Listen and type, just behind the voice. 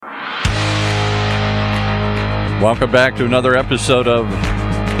Welcome back to another episode of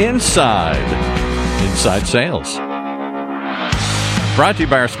Inside Sales. Brought to you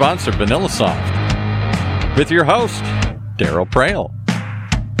by our sponsor, VanillaSoft, with your host, Daryl Praill.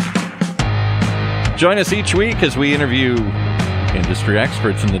 Join us each week as we interview industry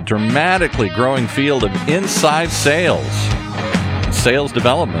experts in the dramatically growing field of inside sales and sales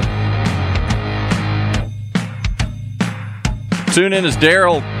development. Tune in as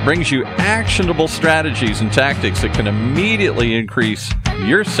Daryl brings you actionable strategies and tactics that can immediately increase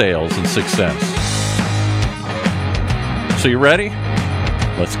your sales and success. So you ready?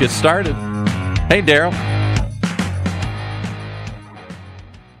 Let's get started. Hey, Daryl.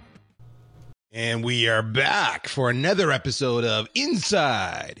 And we are back for another episode of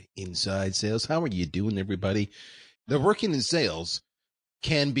Inside Sales. How are you doing, everybody? The working in sales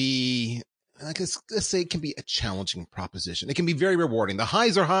can be, I guess, let's say it can be a challenging proposition. It can be very rewarding. The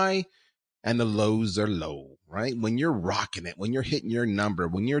highs are high and the lows are low, right? When you're rocking it, when you're hitting your number,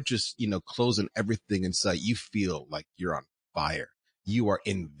 when you're just, closing everything in sight, you feel like you're on fire. You are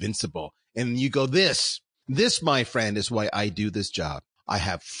invincible. And you go, this, my friend, is why I do this job. I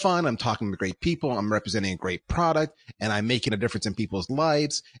have fun. I'm talking to great people. I'm representing a great product, and I'm making a difference in people's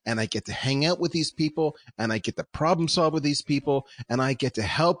lives. And I get to hang out with these people, and I get to problem solve with these people, and I get to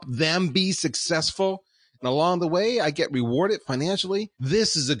help them be successful. And along the way, I get rewarded financially.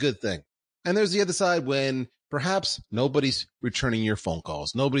 This is a good thing. And there's the other side when perhaps nobody's returning your phone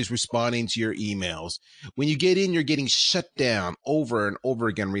calls. Nobody's responding to your emails. When you get in, you're getting shut down over and over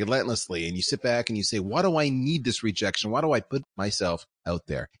again relentlessly. And you sit back and you say, why do I need this rejection? Why do I put myself out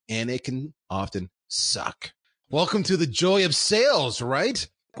there? And it can often suck. Welcome to the joy of sales, right?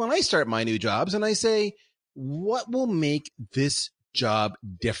 When I start my new jobs and I say, what will make this job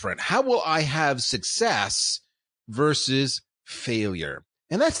different? How will I have success versus failure?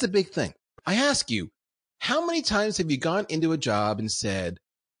 And that's the big thing. I ask you, how many times have you gone into a job and said,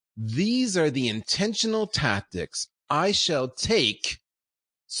 these are the intentional tactics I shall take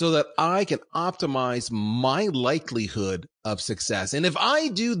so that I can optimize my likelihood of success? And if I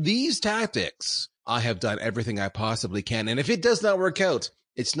do these tactics, I have done everything I possibly can. And if it does not work out,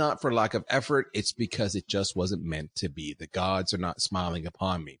 it's not for lack of effort. It's because it just wasn't meant to be. The gods are not smiling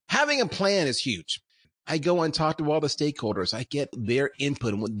upon me. Having a plan is huge. I go and talk to all the stakeholders. I get their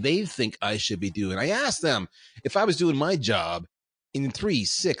input and what they think I should be doing. I ask them, if I was doing my job in 3,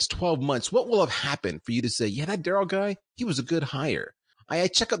 6, 12 months, what will have happened for you to say, yeah, that Daryl guy, he was a good hire. I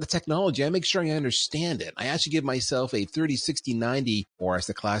check out the technology. I make sure I understand it. I actually give myself a 30, 60, 90, or as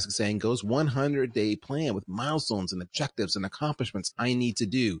the classic saying goes, 100-day plan with milestones and objectives and accomplishments I need to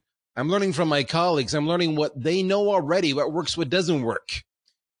do. I'm learning from my colleagues. I'm learning what they know already, what works, what doesn't work.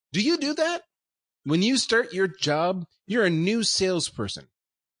 Do you do that? When you start your job, you're a new salesperson.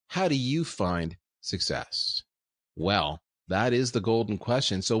 How do you find success? Well, that is the golden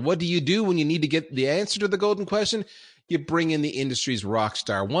question. So what do you do when you need to get the answer to the golden question? You bring in the industry's rock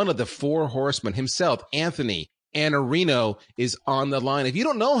star, one of the 4 horsemen himself, Anthony Iannarino, is on the line. If you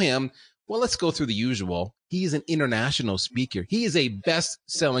don't know him, well, let's go through the usual. He is an international speaker. He is a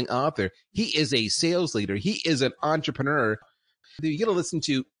best-selling author. He is a sales leader. He is an entrepreneur. You got to listen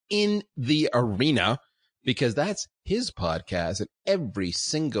to In the Arena, because that's his podcast. And every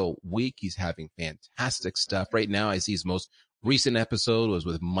single week, he's having fantastic stuff. Right now, I see his most recent episode was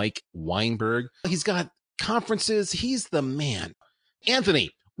with Mike Weinberg. He's got conferences. He's the man.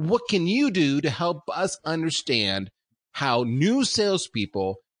 Anthony, what can you do to help us understand how new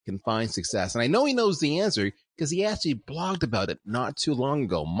salespeople can find success? And I know he knows the answer because he actually blogged about it not too long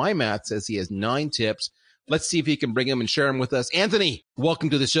ago. My math says he has 9 tips. Let's see if he can bring them and share them with us. Anthony, welcome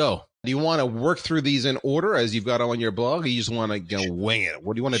to the show. Do you want to work through these in order as you've got on your blog, or you just want to wing it?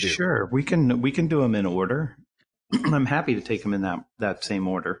 What do you want to do? Sure, we can do them in order. I'm happy to take them in that same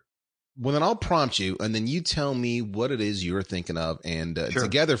order. Well, then I'll prompt you, and then you tell me what it is you're thinking of, and Sure.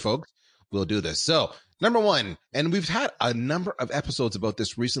 Together, folks, we'll do this. So, number 1, and we've had a number of episodes about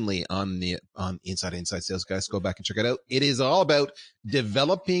this recently on Inside Sales, guys. Go back and check it out. It is all about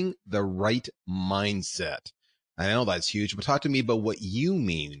developing the right mindset. I know that's huge, but talk to me about what you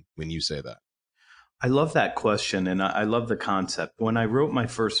mean when you say that. I love that question, and I love the concept. When I wrote my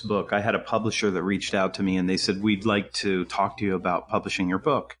first book, I had a publisher that reached out to me, and they said, we'd like to talk to you about publishing your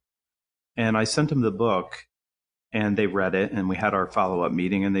book. And I sent them the book, and they read it, and we had our follow-up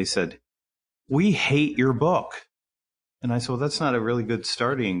meeting, and they said, we hate your book. And I said, well, that's not a really good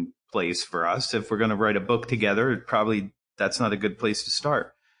starting place for us. If we're going to write a book together, that's not a good place to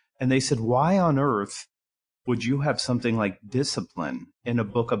start. And they said, why on earth would you have something like discipline in a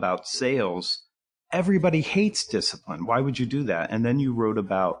book about sales? Everybody hates discipline. Why would you do that? And then you wrote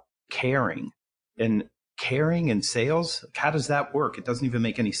about caring. And caring in sales? How does that work? It doesn't even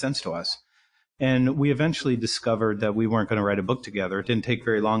make any sense to us. And we eventually discovered that we weren't going to write a book together. It didn't take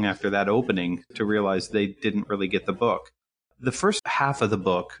very long after that opening to realize they didn't really get the book. The first half of the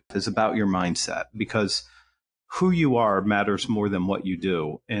book is about your mindset, because who you are matters more than what you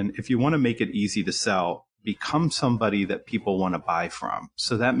do. And if you want to make it easy to sell, become somebody that people want to buy from.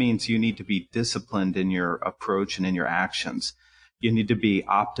 So that means you need to be disciplined in your approach and in your actions. You need to be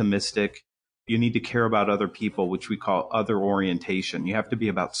optimistic. You need to care about other people, which we call other orientation. You have to be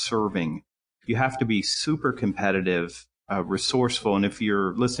about serving. You have to be super competitive, resourceful. And if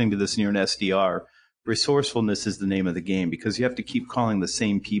you're listening to this and you're an SDR, resourcefulness is the name of the game, because you have to keep calling the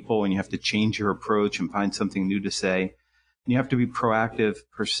same people and you have to change your approach and find something new to say. And you have to be proactive,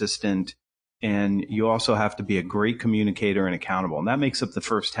 persistent, and you also have to be a great communicator and accountable. And that makes up the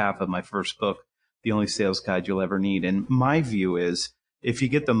first half of my first book, The Only Sales Guide You'll Ever Need. And my view is, if you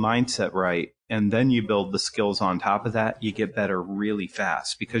get the mindset right and then you build the skills on top of that, you get better really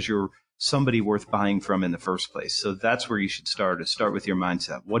fast, because you're somebody worth buying from in the first place. So that's where you should start, is start with your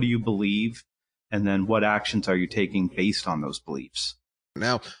mindset. What do you believe? And then what actions are you taking based on those beliefs?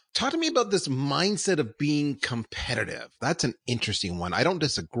 Now, talk to me about this mindset of being competitive. That's an interesting one. I don't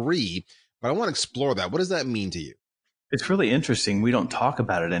disagree, but I want to explore that. What does that mean to you? It's really interesting. We don't talk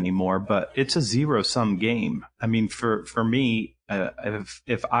about it anymore, but it's a zero-sum game. I mean, for me,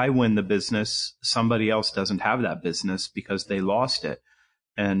 if I win the business, somebody else doesn't have that business because they lost it.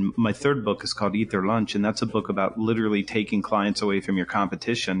 And my third book is called Eat Their Lunch, and that's a book about literally taking clients away from your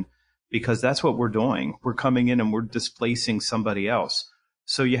competition, because that's what we're doing. We're coming in and we're displacing somebody else.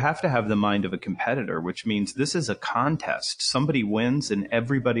 So you have to have the mind of a competitor, which means this is a contest. Somebody wins and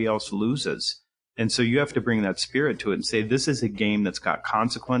everybody else loses. And so you have to bring that spirit to it and say, this is a game that's got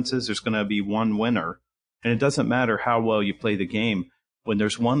consequences. There's going to be one winner. And it doesn't matter how well you play the game. When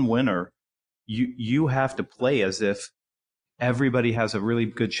there's one winner, you have to play as if everybody has a really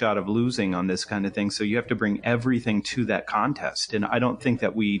good shot of losing on this kind of thing. So you have to bring everything to that contest. And I don't think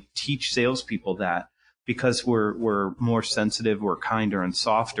that we teach salespeople that, because we're more sensitive, we're kinder and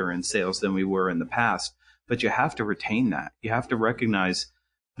softer in sales than we were in the past. But you have to retain that. You have to recognize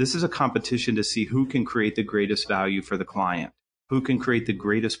this is a competition to see who can create the greatest value for the client, who can create the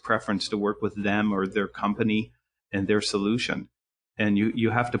greatest preference to work with them or their company and their solution. And you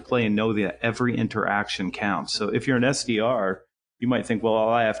have to play and know that every interaction counts. So if you're an SDR, you might think, well,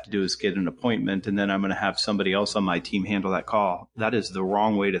 all I have to do is get an appointment and then I'm going to have somebody else on my team handle that call. That is the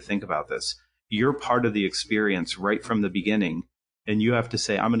wrong way to think about this. You're part of the experience right from the beginning. And you have to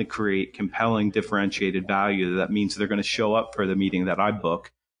say, I'm going to create compelling, differentiated value. That means they're going to show up for the meeting that I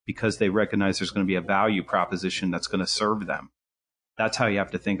book because they recognize there's going to be a value proposition that's going to serve them. That's how you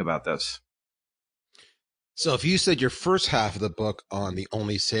have to think about this. So if you said your first half of the book on The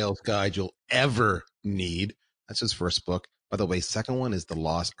Only Sales Guide You'll Ever Need, that's his first book. By the way, second one is The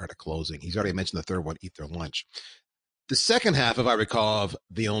Lost Art of Closing. He's already mentioned the third one, Eat Their Lunch. The second half, if I recall, of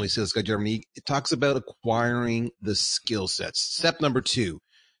The Only Sales Guide You'll Ever Need, it talks about acquiring the skill sets. Step number 2.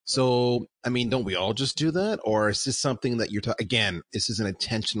 So, I mean, don't we all just do that? Or is this something that you're again, this is an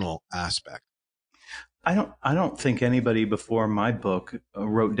intentional aspect? I don't think anybody before my book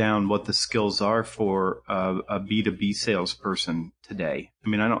wrote down what the skills are for a B2B salesperson today. I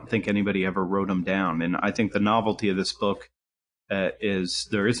mean, I don't think anybody ever wrote them down. And I think the novelty of this book is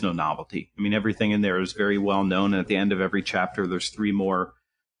there is no novelty. I mean, everything in there is very well known. And at the end of every chapter, there's 3 more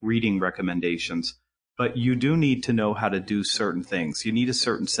reading recommendations. But you do need to know how to do certain things. You need a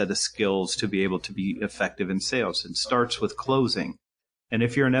certain set of skills to be able to be effective in sales. It starts with closing. And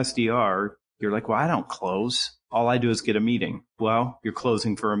if you're an SDR, you're like, well, I don't close. All I do is get a meeting. Well, you're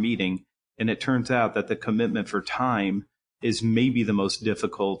closing for a meeting. And it turns out that the commitment for time is maybe the most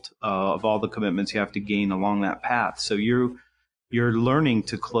difficult of all the commitments you have to gain along that path. So you're learning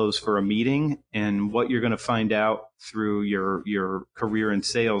to close for a meeting. And what you're going to find out through your career in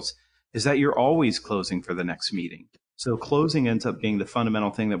sales is that you're always closing for the next meeting. So closing ends up being the fundamental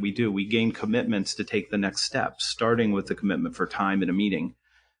thing that we do. We gain commitments to take the next steps, starting with the commitment for time in a meeting.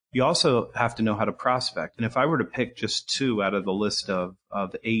 You also have to know how to prospect. And if I were to pick just 2 out of the list of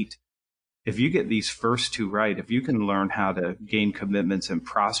 8, if you get these first 2 right, if you can learn how to gain commitments and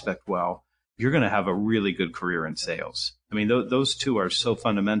prospect well, you're going to have a really good career in sales. I mean, those 2 are so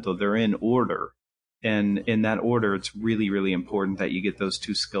fundamental. They're in order. And in that order, it's really, really important that you get those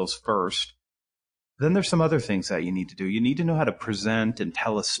 2 skills first. Then there's some other things that you need to do. You need to know how to present and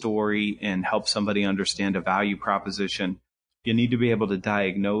tell a story and help somebody understand a value proposition. You need to be able to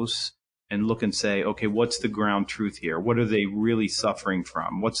diagnose and look and say, okay, what's the ground truth here? What are they really suffering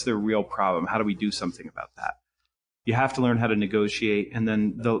from? What's their real problem? How do we do something about that? You have to learn how to negotiate. And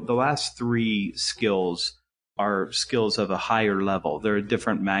then the last three skills are skills of a higher level. They're a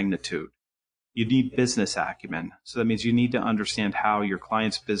different magnitude. You need business acumen. So that means you need to understand how your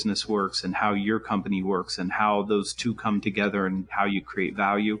client's business works and how your company works and how those two come together and how you create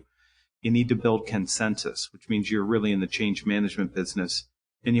value. You need to build consensus, which means you're really in the change management business.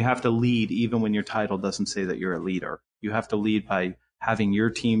 And you have to lead even when your title doesn't say that you're a leader. You have to lead by having your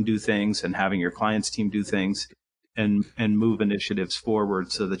team do things and having your client's team do things and move initiatives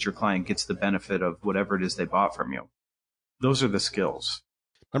forward so that your client gets the benefit of whatever it is they bought from you. Those are the skills.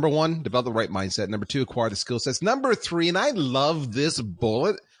 Number 1, develop the right mindset. Number 2, acquire the skill sets. Number 3, and I love this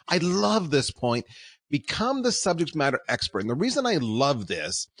bullet. I love this point. Become the subject matter expert. And the reason I love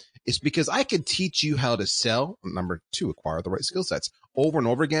this is because I could teach you how to sell. Number 2, acquire the right skill sets over and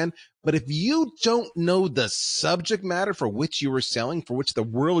over again. But if you don't know the subject matter for which you are selling, for which the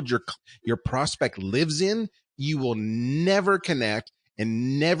world your prospect lives in, you will never connect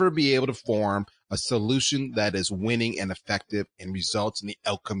and never be able to form a solution that is winning and effective and results in the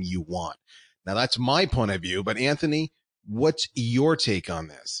outcome you want. Now, that's my point of view. But Anthony, what's your take on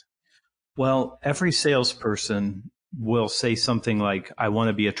this? Well, every salesperson will say something like, I want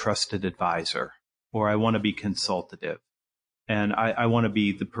to be a trusted advisor, or I want to be consultative, and I want to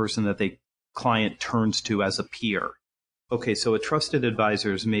be the person that the client turns to as a peer. Okay, so a trusted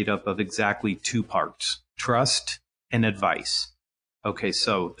advisor is made up of exactly 2 parts, trust and advice. Okay,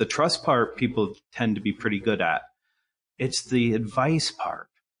 so the trust part people tend to be pretty good at. It's the advice part.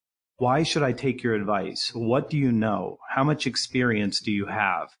 Why should I take your advice? What do you know? How much experience do you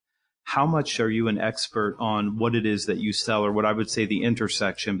have? How much are you an expert on what it is that you sell, or what I would say the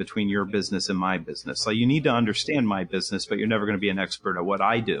intersection between your business and my business? So you need to understand my business, but you're never going to be an expert at what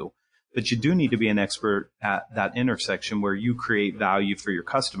I do. But you do need to be an expert at that intersection where you create value for your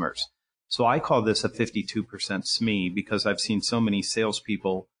customers. So I call this a 52% SME because I've seen so many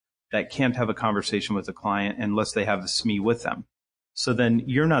salespeople that can't have a conversation with a client unless they have a SME with them. So then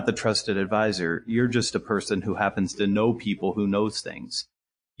you're not the trusted advisor. You're just a person who happens to know people who knows things.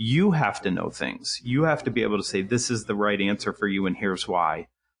 You have to know things. You have to be able to say, this is the right answer for you and here's why.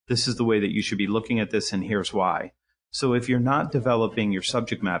 This is the way that you should be looking at this and here's why. So if you're not developing your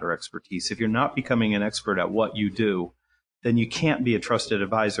subject matter expertise, if you're not becoming an expert at what you do, then you can't be a trusted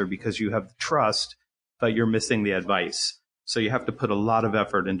advisor because you have the trust, but you're missing the advice. So you have to put a lot of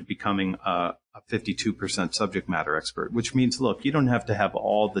effort into becoming a 52% subject matter expert, which means, look, you don't have to have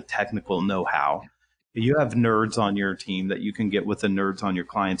all the technical know-how. You have nerds on your team that you can get with the nerds on your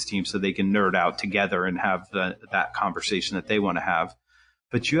client's team so they can nerd out together and have that conversation that they want to have.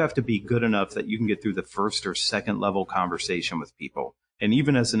 But you have to be good enough that you can get through the first or second level conversation with people. And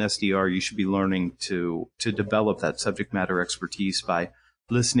even as an SDR, you should be learning to develop that subject matter expertise by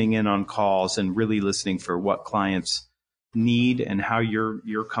listening in on calls and really listening for what clients need and how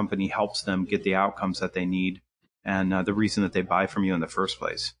your company helps them get the outcomes that they need and the reason that they buy from you in the first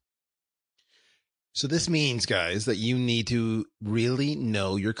place. So this means, guys, that you need to really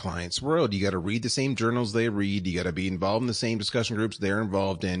know your client's world. You got to read the same journals they read. You got to be involved in the same discussion groups they're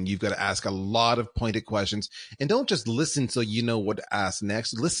involved in. You've got to ask a lot of pointed questions, and don't just listen so you know what to ask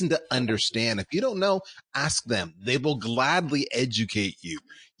next. Listen to understand. If you don't know, ask them. They will gladly educate you.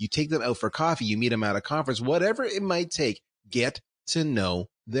 You take them out for coffee. You meet them at a conference, whatever it might take. Get to know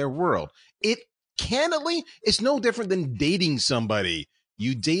their world. Candidly, it's no different than dating somebody.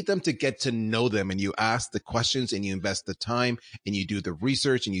 You date them to get to know them, and you ask the questions and you invest the time and you do the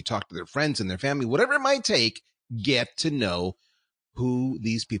research and you talk to their friends and their family, whatever it might take. Get to know who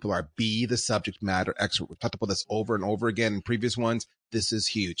these people are. Be the subject matter expert. We've talked about this over and over again in previous ones. This is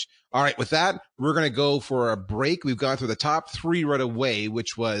huge. All right. With that, we're going to go for a break. We've gone through the top 3 right away,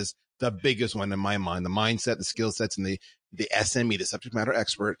 which was the biggest one in my mind, the mindset, the skill sets, and the SME, the subject matter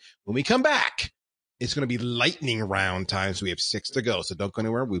expert. When we come back, it's going to be lightning round time, so we have 6 to go. So don't go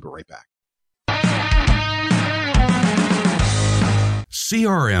anywhere. We'll be right back.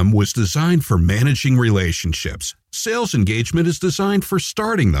 CRM was designed for managing relationships. Sales engagement is designed for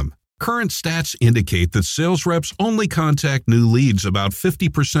starting them. Current stats indicate that sales reps only contact new leads about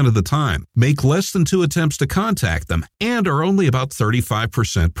 50% of the time, make less than 2 attempts to contact them, and are only about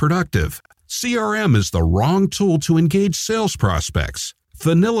 35% productive. CRM is the wrong tool to engage sales prospects.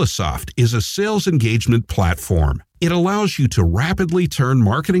 VanillaSoft is a sales engagement platform. It allows you to rapidly turn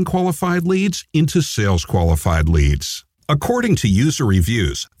marketing qualified leads into sales qualified leads. According to user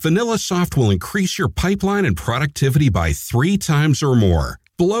reviews, VanillaSoft will increase your pipeline and productivity by 3 times or more.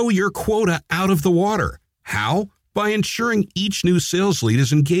 Blow your quota out of the water. How? By ensuring each new sales lead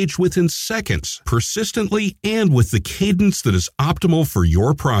is engaged within seconds, persistently, and with the cadence that is optimal for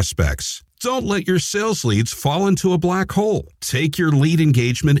your prospects. Don't let your sales leads fall into a black hole. Take your lead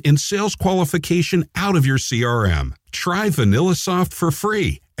engagement and sales qualification out of your CRM. Try VanillaSoft for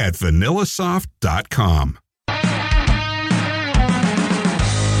free at vanillasoft.com.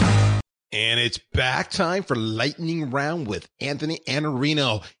 And it's back time for Lightning Round with Anthony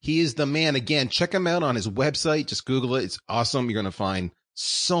Iannarino. He is the man. Again, check him out on his website. Just Google it. It's awesome. You're going to find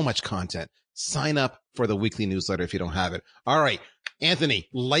so much content. Sign up for the weekly newsletter if you don't have it. All right, Anthony,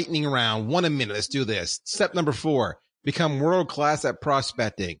 Lightning Round, 1 a minute. Let's do this. Step number 4, become world-class at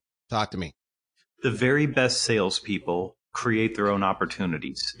prospecting. Talk to me. The very best salespeople create their own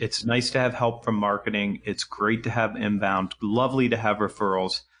opportunities. It's nice to have help from marketing. It's great to have inbound, lovely to have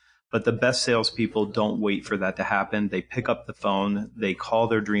referrals. But the best salespeople don't wait for that to happen. They pick up the phone, they call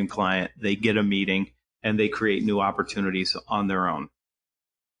their dream client, they get a meeting, and they create new opportunities on their own.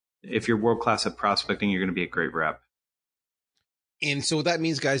 If you're world-class at prospecting, you're going to be a great rep. And so what that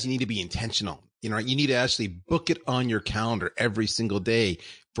means, guys, you need to be intentional. You need to actually book it on your calendar every single day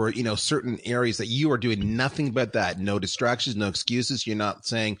for, certain areas that you are doing nothing but that. No distractions, no excuses. You're not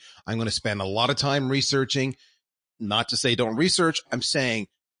saying, I'm going to spend a lot of time researching. Not to say don't research. I'm saying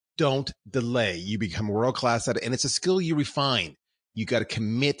don't delay. You become world-class at it. And it's a skill you refine. You got to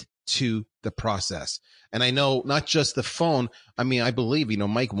commit to the process. And I know not just the phone. I mean, I believe,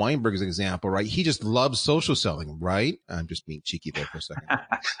 Mike Weinberg's example, right? He just loves social selling, right? I'm just being cheeky there for a second.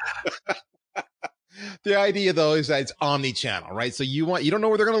 The idea though is that it's omni-channel, right? So you don't know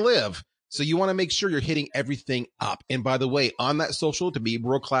where they're going to live. So you want to make sure you're hitting everything up. And by the way, on that social, to be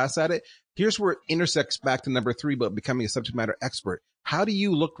world class at it, here's where it intersects back to number 3, but becoming a subject matter expert. How do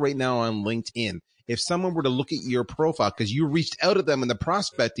you look right now on LinkedIn? If someone were to look at your profile, because you reached out to them in the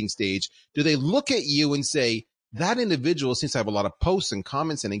prospecting stage, do they look at you and say, that individual seems to have a lot of posts and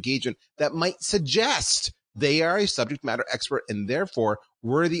comments and engagement that might suggest they are a subject matter expert and therefore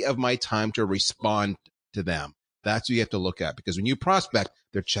worthy of my time to respond to them? That's what you have to look at, because when you prospect,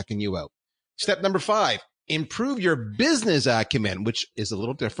 they're checking you out. Step number 5, improve your business acumen, which is a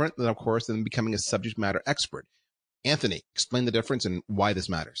little different than, of course, than becoming a subject matter expert. Anthony, explain the difference and why this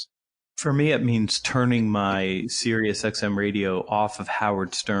matters. For me, it means turning my Sirius XM radio off of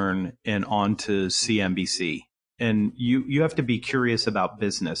Howard Stern and onto CNBC. And you have to be curious about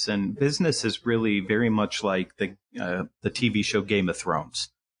business. And business is really very much like the TV show Game of Thrones.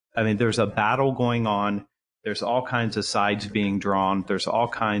 I mean, there's a battle going on. There's all kinds of sides being drawn. There's all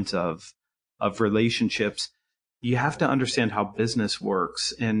kinds of relationships. You have to understand how business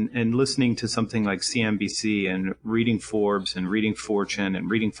works, and listening to something like CNBC and reading Forbes and reading Fortune and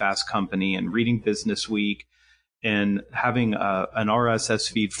reading Fast Company and reading Business Week and having an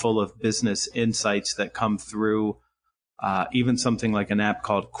RSS feed full of business insights that come through, even something like an app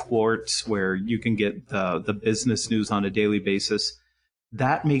called Quartz, where you can get the business news on a daily basis.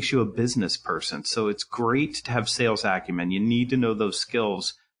 That makes you a business person. So it's great to have sales acumen. You need to know those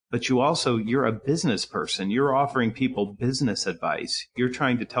skills. But you're a business person. You're offering people business advice. You're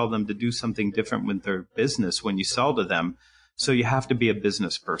trying to tell them to do something different with their business when you sell to them. So you have to be a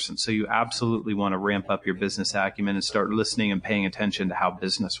business person. So you absolutely want to ramp up your business acumen and start listening and paying attention to how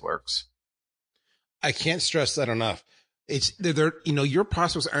business works. I can't stress that enough. Your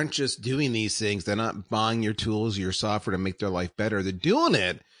prospects aren't just doing these things. They're not buying your tools, your software to make their life better. They're doing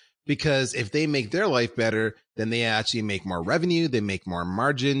it because if they make their life better, then they actually make more revenue. They make more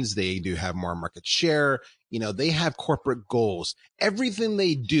margins. They do have more market share. They have corporate goals. Everything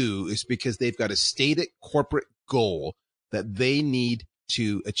they do is because they've got a stated corporate goal that they need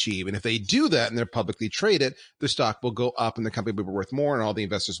to achieve. And if they do that and they're publicly traded, their stock will go up and the company will be worth more and all the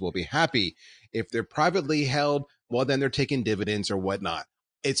investors will be happy. If they're privately held, well, then they're taking dividends or whatnot.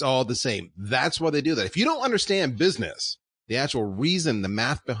 It's all the same. That's why they do that. If you don't understand business, the actual reason, the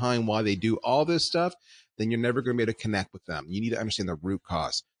math behind why they do all this stuff, then you're never going to be able to connect with them. You need to understand the root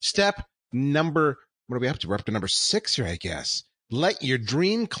cause. Step number, what are we up to? We're up to number 6 here, I guess. Let your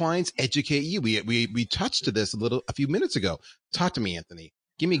dream clients educate you. We touched to this a few minutes ago. Talk to me, Anthony.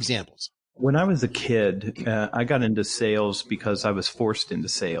 Give me examples. When I was a kid, I got into sales because I was forced into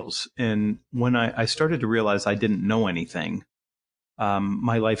sales. And when I started to realize I didn't know anything,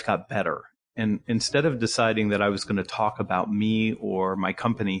 my life got better. And instead of deciding that I was going to talk about me or my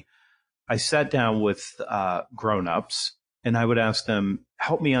company, I sat down with grown-ups and I would ask them,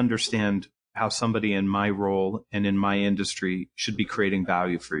 help me understand how somebody in my role and in my industry should be creating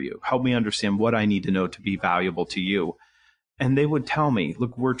value for you. Help me understand what I need to know to be valuable to you. And they would tell me,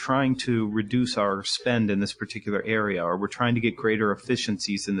 look, we're trying to reduce our spend in this particular area, or we're trying to get greater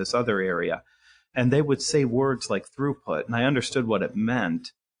efficiencies in this other area. And they would say words like throughput. And I understood what it meant,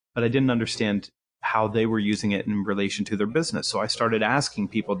 but I didn't understand how they were using it in relation to their business. So I started asking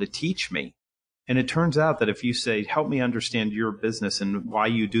people to teach me. And it turns out that if you say, help me understand your business and why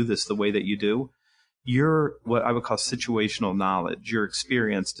you do this the way that you do, your what I would call situational knowledge, your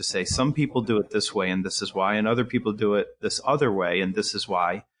experience to say some people do it this way and this is why, and other people do it this other way and this is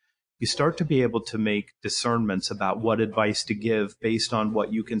why. You start to be able to make discernments about what advice to give based on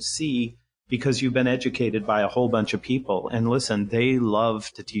what you can see because you've been educated by a whole bunch of people. And listen, they love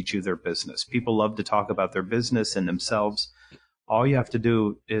to teach you their business. People love to talk about their business and themselves. All you have to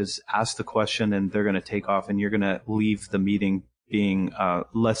do is ask the question and they're going to take off and you're going to leave the meeting being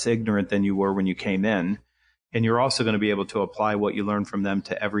less ignorant than you were when you came in. And you're also going to be able to apply what you learn from them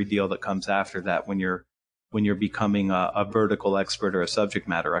to every deal that comes after that when you're becoming a vertical expert or a subject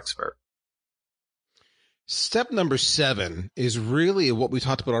matter expert. Step number 7 is really what we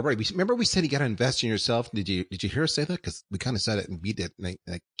talked about already. Remember we said you got to invest in yourself. Did you hear us say that? Because we kind of said it and beat it, and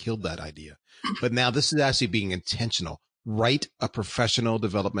I killed that idea. But now this is actually being intentional. Write a professional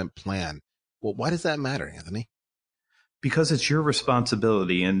development plan. Well, why does that matter, Anthony? Because it's your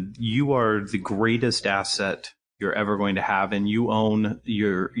responsibility, and you are the greatest asset you're ever going to have, and you own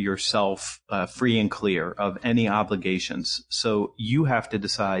yourself free and clear of any obligations. So you have to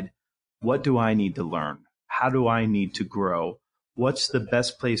decide, what do I need to learn? How do I need to grow? What's the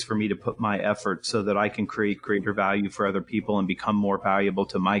best place for me to put my effort so that I can create greater value for other people and become more valuable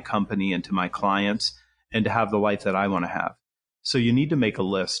to my company and to my clients and to have the life that I want to have? So you need to make a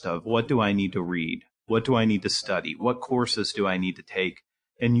list of what do I need to read? What do I need to study? What courses do I need to take?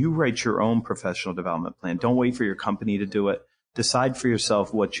 And you write your own professional development plan. Don't wait for your company to do it. Decide for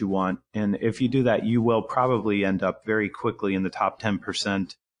yourself what you want. And if you do that, you will probably end up very quickly in the top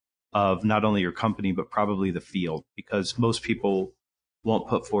 10% of not only your company, but probably the field, because most people won't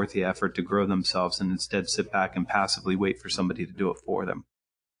put forth the effort to grow themselves and instead sit back and passively wait for somebody to do it for them.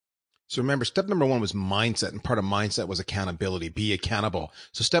 So remember, step number 1 was mindset, and part of mindset was accountability. Be accountable.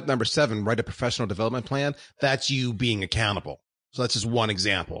 So step number 7, write a professional development plan. That's you being accountable. So that's just one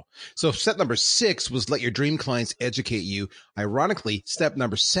example. So step number 6 was let your dream clients educate you. Ironically, step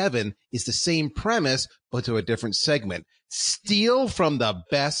number 7 is the same premise, but to a different segment. Steal from the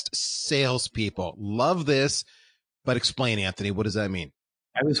best salespeople. Love this, but explain, Anthony, what does that mean?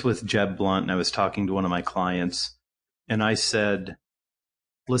 I was with Jeb Blunt and I was talking to one of my clients and I said,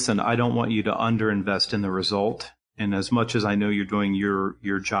 listen, I don't want you to underinvest in the result. And as much as I know you're doing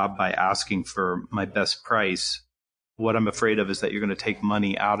your job by asking for my best price, what I'm afraid of is that you're going to take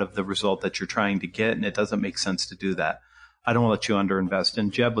money out of the result that you're trying to get. And it doesn't make sense to do that. I don't want to let you underinvest.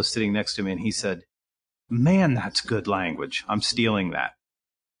 And Jeb was sitting next to me and he said, man, that's good language. I'm stealing that.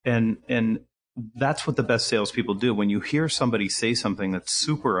 And that's what the best salespeople do. When you hear somebody say something that's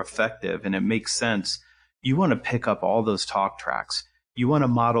super effective and it makes sense, you want to pick up all those talk tracks. You want to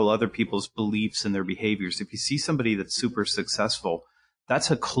model other people's beliefs and their behaviors. If you see somebody that's super successful,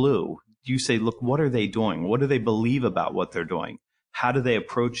 that's a clue. You say, look, what are they doing? What do they believe about what they're doing? How do they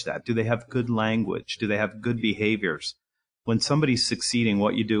approach that? Do they have good language? Do they have good behaviors? When somebody's succeeding,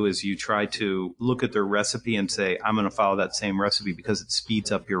 what you do is you try to look at their recipe and say, I'm going to follow that same recipe because it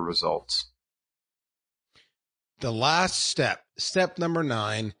speeds up your results. The last step, step number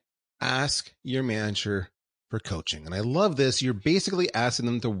 9, ask your manager for coaching. And I love this. You're basically asking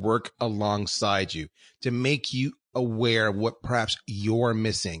them to work alongside you to make you aware of what perhaps you're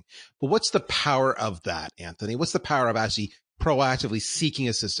missing. But what's the power of that, Anthony? What's the power of actually proactively seeking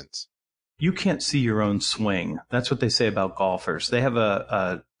assistance? You can't see your own swing. That's what they say about golfers. They have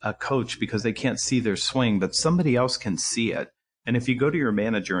a coach because they can't see their swing, but somebody else can see it. And if you go to your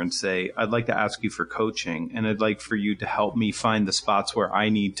manager and say, I'd like to ask you for coaching, and I'd like for you to help me find the spots where I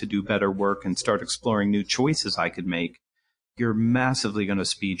need to do better work and start exploring new choices I could make, you're massively going to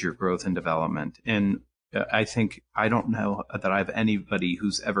speed your growth and development. And I don't know that I have anybody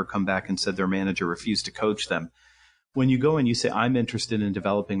who's ever come back and said their manager refused to coach them. When you go and you say, I'm interested in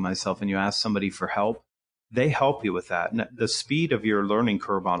developing myself, and you ask somebody for help, they help you with that. And the speed of your learning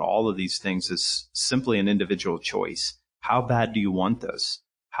curve on all of these things is simply an individual choice. How bad do you want this?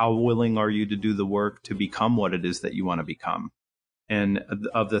 How willing are you to do the work to become what it is that you want to become? And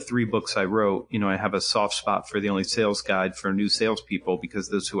of the 3 books I wrote, I have a soft spot for The Only Sales Guide for new salespeople because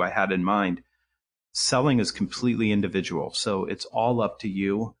those who I had in mind. Selling is completely individual. So it's all up to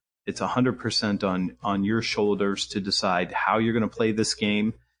you. It's 100% on your shoulders to decide how you're going to play this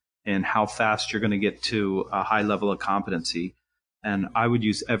game and how fast you're going to get to a high level of competency. And I would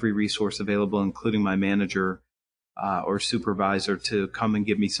use every resource available, including my manager or supervisor, to come and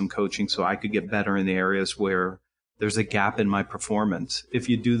give me some coaching so I could get better in the areas where there's a gap in my performance. If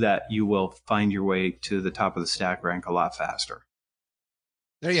you do that, you will find your way to the top of the stack rank a lot faster.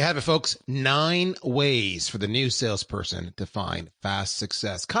 There you have it, folks. 9 ways for the new salesperson to find fast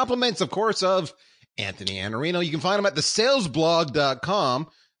success. Compliments, of course, of Anthony Iannarino. You can find him at thesalesblog.com.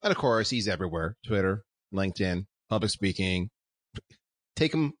 And, of course, he's everywhere. Twitter, LinkedIn, public speaking.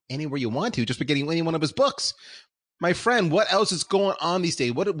 Take him anywhere you want to just by getting any one of his books. My friend, what else is going on these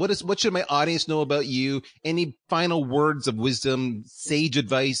days? What should my audience know about you? Any final words of wisdom, sage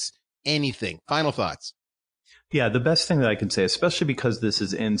advice, anything? Final thoughts. Yeah, the best thing that I can say, especially because this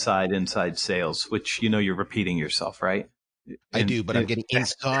is inside sales, which, you're repeating yourself, right? I do, but I'm getting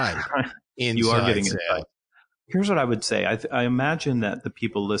inside. You are getting sales. inside. Here's what I would say. I imagine that the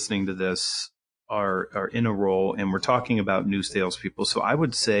people listening to this are in a role, and we're talking about new salespeople. So I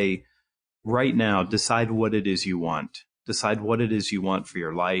would say right now, decide what it is you want. Decide what it is you want for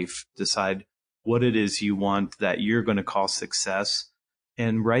your life. Decide what it is you want that you're going to call success,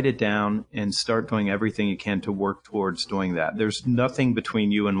 and write it down and start doing everything you can to work towards doing that. There's nothing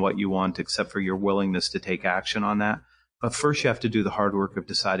between you and what you want except for your willingness to take action on that. But first, you have to do the hard work of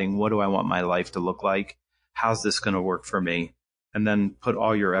deciding, what do I want my life to look like? How's this going to work for me? And then put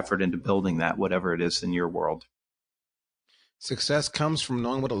all your effort into building that, whatever it is in your world. Success comes from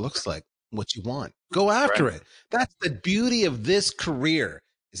knowing what it looks like, what you want. Go after it. That's the beauty of this career,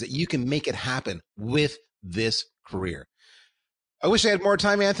 is that you can make it happen with this career. I wish I had more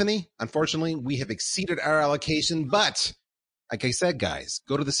time, Anthony. Unfortunately, we have exceeded our allocation, but like I said, guys,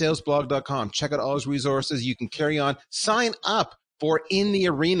 go to thesalesblog.com. Check out all his resources. You can carry on. Sign up for In the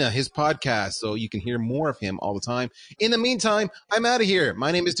Arena, his podcast, so you can hear more of him all the time. In the meantime, I'm out of here.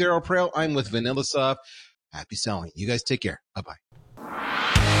 My name is Daryl Praill. I'm with VanillaSoft. Happy selling. You guys take care. Bye-bye.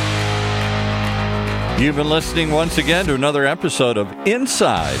 You've been listening once again to another episode of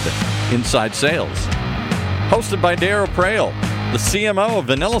Inside Sales, hosted by Daryl Praill, the CMO of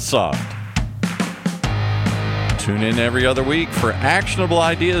VanillaSoft. Tune in every other week for actionable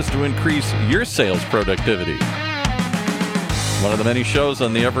ideas to increase your sales productivity. One of the many shows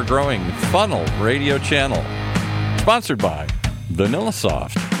on the ever-growing Funnel Radio channel, sponsored by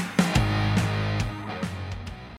VanillaSoft.